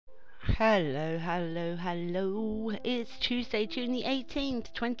Hello, hello, hello. It's Tuesday, June the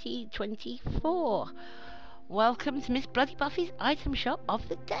 18th, 2024. Welcome to Miss Bloodybuffy's item shop of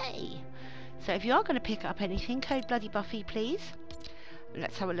the day. So if you are going to pick up anything, code Bloodybuffy, please.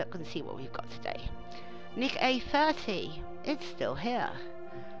 Let's have a look and see what we've got today. Nick A30, it's still here.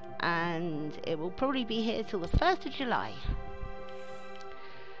 And it will probably be here till the 1st of July.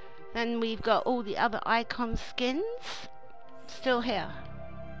 Then we've got all the other icon skins, still here.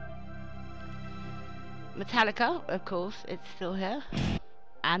 Metallica, of course, it's still here.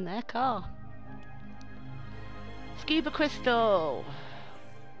 And their car. Scuba Crystal.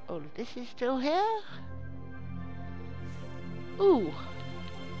 All of this is still here. Ooh.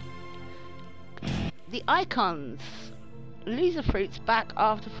 The icons. Loser Fruit's back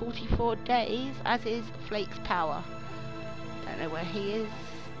after 44 days, as is Flake's Power. Don't know where he is,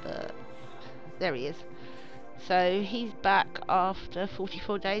 but there he is. So he's back after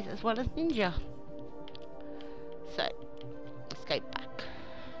 44 days as well as Ninja. So, let's go back.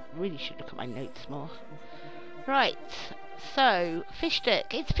 Really should look at my notes more. Right, so, fish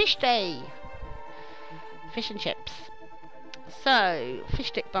stick. It's fish day! Fish and chips. So, fish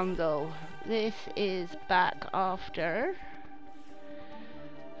stick bundle. This is back after...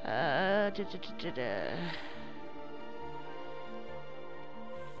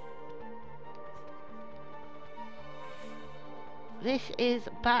 This is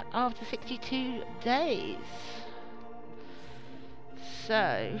back after 62 days.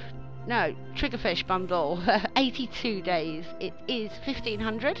 So, no, Triggerfish bundle, 82 days. It is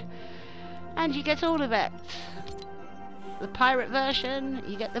 1500, and you get all of it. The pirate version,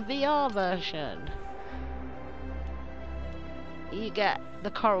 you get the VR version. You get the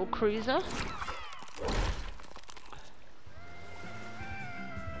Coral Cruiser,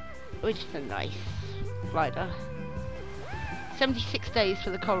 which is a nice rider. 76 days for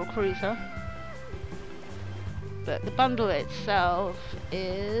the Coral Cruiser. But the bundle itself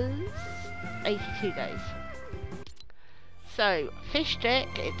is 82 days. So, fish stick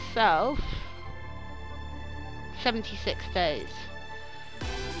itself, 76 days.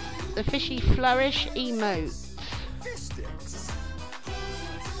 The Fishy Flourish emote,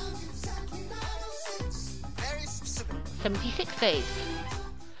 76 days.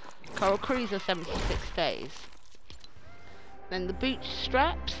 Coral Cruiser, 76 days. Then the boot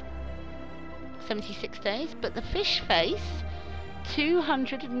straps, 76 days, but the fish face,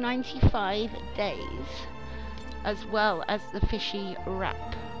 295 days, as well as the fishy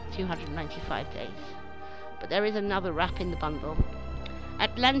wrap, 295 days. But there is another wrap in the bundle.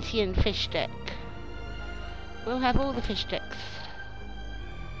 Atlantean fish stick. We'll have all the fish sticks.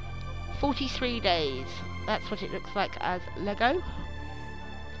 43 days. That's what it looks like as Lego.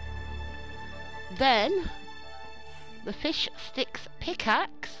 Then the fish sticks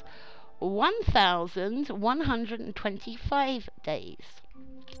pickaxe, 1125 days.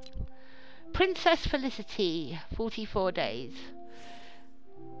 Princess Felicity, 44 days.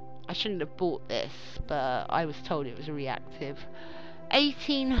 I shouldn't have bought this, but I was told it was reactive.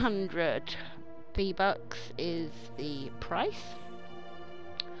 1800 V-Bucks is the price.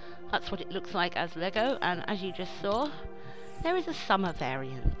 That's what it looks like as Lego, and as you just saw, there is a summer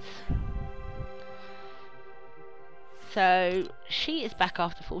variant. So, she is back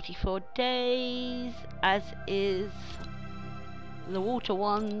after 44 days, as is the Water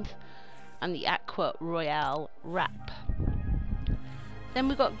Wand and the Aqua Royale wrap. Then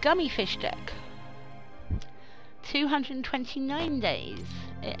we've got Gummy Fish Stick, 229 days.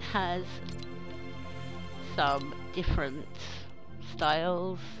 It has some different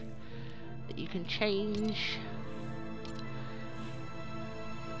styles that you can change.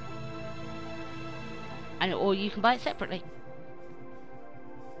 Or you can buy it separately.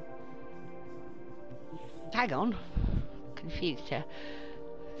 Hang on. Confused here.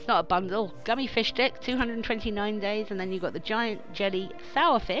 It's not a bundle. Gummy fish stick, 229 days, and then you've got the giant jelly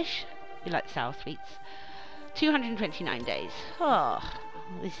sour fish. You like sour sweets. 229 days. Oh,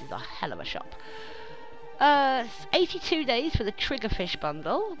 this is a hell of a shop. 82 days for the Triggerfish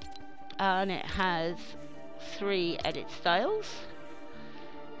bundle. And it has 3 edit styles.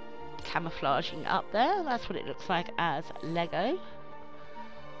 Camouflaging up there, that's what it looks like as Lego.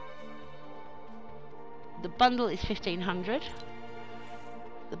 The bundle is 1500.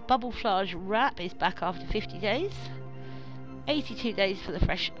 The Bubbleflage wrap is back after 50 days. 82 days for the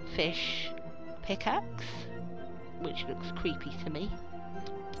fresh fish pickaxe, which looks creepy to me.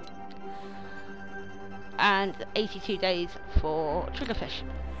 And 82 days for Triggerfish.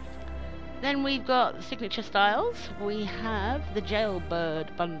 Then we've got the signature styles. We have the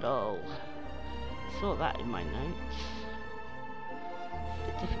Jailbird bundle. Saw that in my notes. A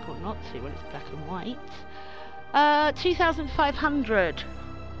bit difficult not to when it's black and white. 2,500.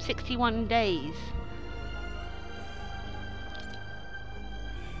 61 days.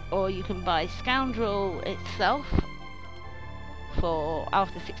 Or you can buy Scoundrel itself for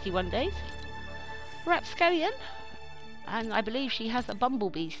after 61 days. Rapscallion, and I believe she has a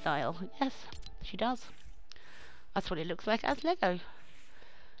bumblebee style. Yes, she does. That's what it looks like as Lego.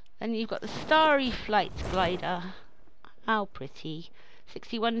 Then you've got the Starry Flight Glider. How pretty.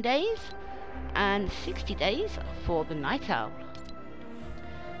 61 days and 60 days for the Night Owl.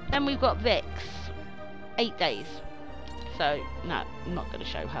 Then we've got Vix. 8 days. So, no, I'm not going to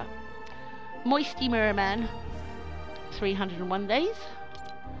show her. Moisty Mirrorman. 301 days.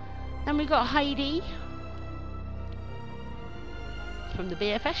 Then we've got Heidi from the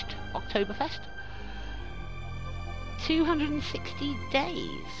Beerfest, Oktoberfest. 260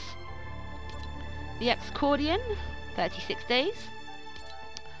 days. The Excordion, 36 days.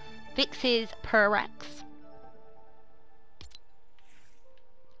 Vix's Perax.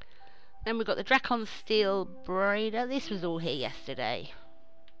 Then we've got the Dracon Steel Braider. This was all here yesterday.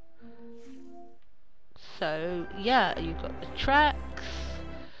 So, yeah, you've got the tracks.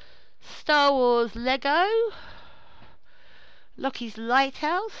 Star Wars Lego. Lockie's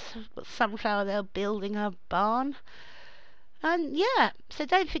Lighthouse. Got Sunflower there building her barn. And yeah, so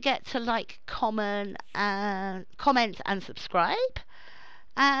don't forget to like, comment and subscribe.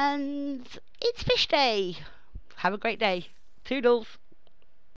 And it's Fish Day. Have a great day. Toodles.